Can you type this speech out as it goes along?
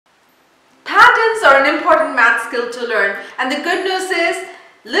patterns are an important math skill to learn, and the good news is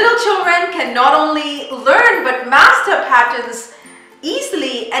little children can not only learn but master patterns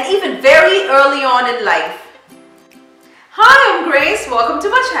easily and even very early on in life. Hi, I'm Grace. Welcome to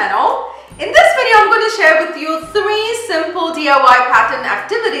my channel. In this video, I'm going to share with you 3 simple DIY pattern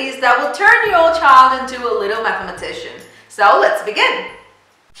activities that will turn your child into a little mathematician. So let's begin.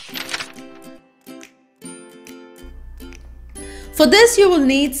 For this, you will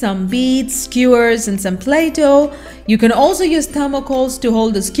need some beads, skewers, and some Play-Doh. You can also use thermocols to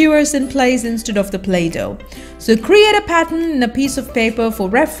hold the skewers in place instead of the Play-Doh. So create a pattern in a piece of paper for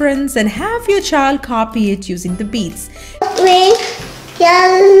reference and have your child copy it using the beads. Green,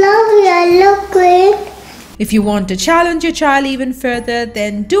 yellow, green. If you want to challenge your child even further,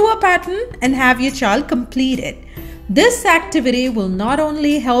 then do a pattern and have your child complete it. This activity will not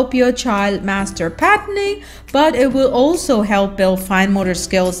only help your child master patterning, but it will also help build fine motor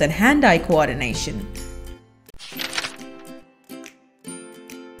skills and hand-eye coordination.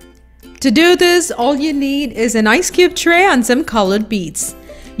 To do this, all you need is an ice cube tray and some colored beads.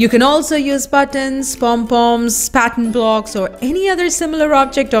 You can also use buttons, pom-poms, pattern blocks, or any other similar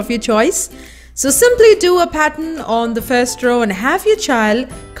object of your choice. So simply do a pattern on the first row and have your child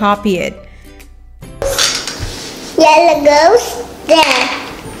copy it. Yellow goes there.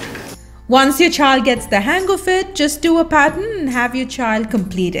 Once your child gets the hang of it, just do a pattern and have your child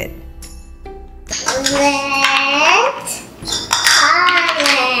complete it. Red,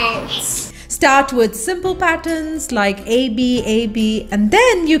 orange. Start with simple patterns like AB, AB, and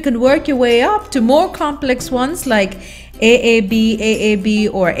then you can work your way up to more complex ones like AAB,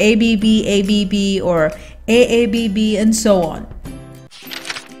 AAB, or ABB, ABB, or AABB, and so on.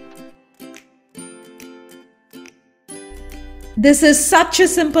 This is such a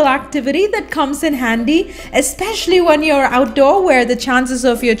simple activity that comes in handy, especially when you're outdoor where the chances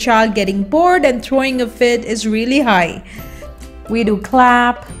of your child getting bored and throwing a fit is really high. We do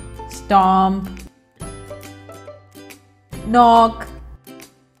clap, stomp, knock,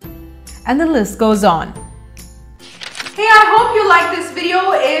 and the list goes on. Hey, I hope you like this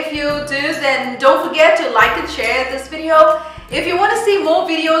video. If you do, then don't forget to like and share this video. If you want to see more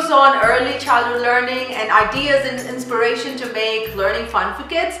videos on early childhood learning and ideas and inspiration to make learning fun for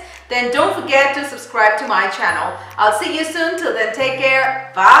kids, then don't forget to subscribe to my channel. I'll see you soon. Till then, take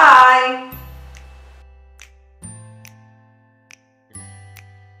care. Bye.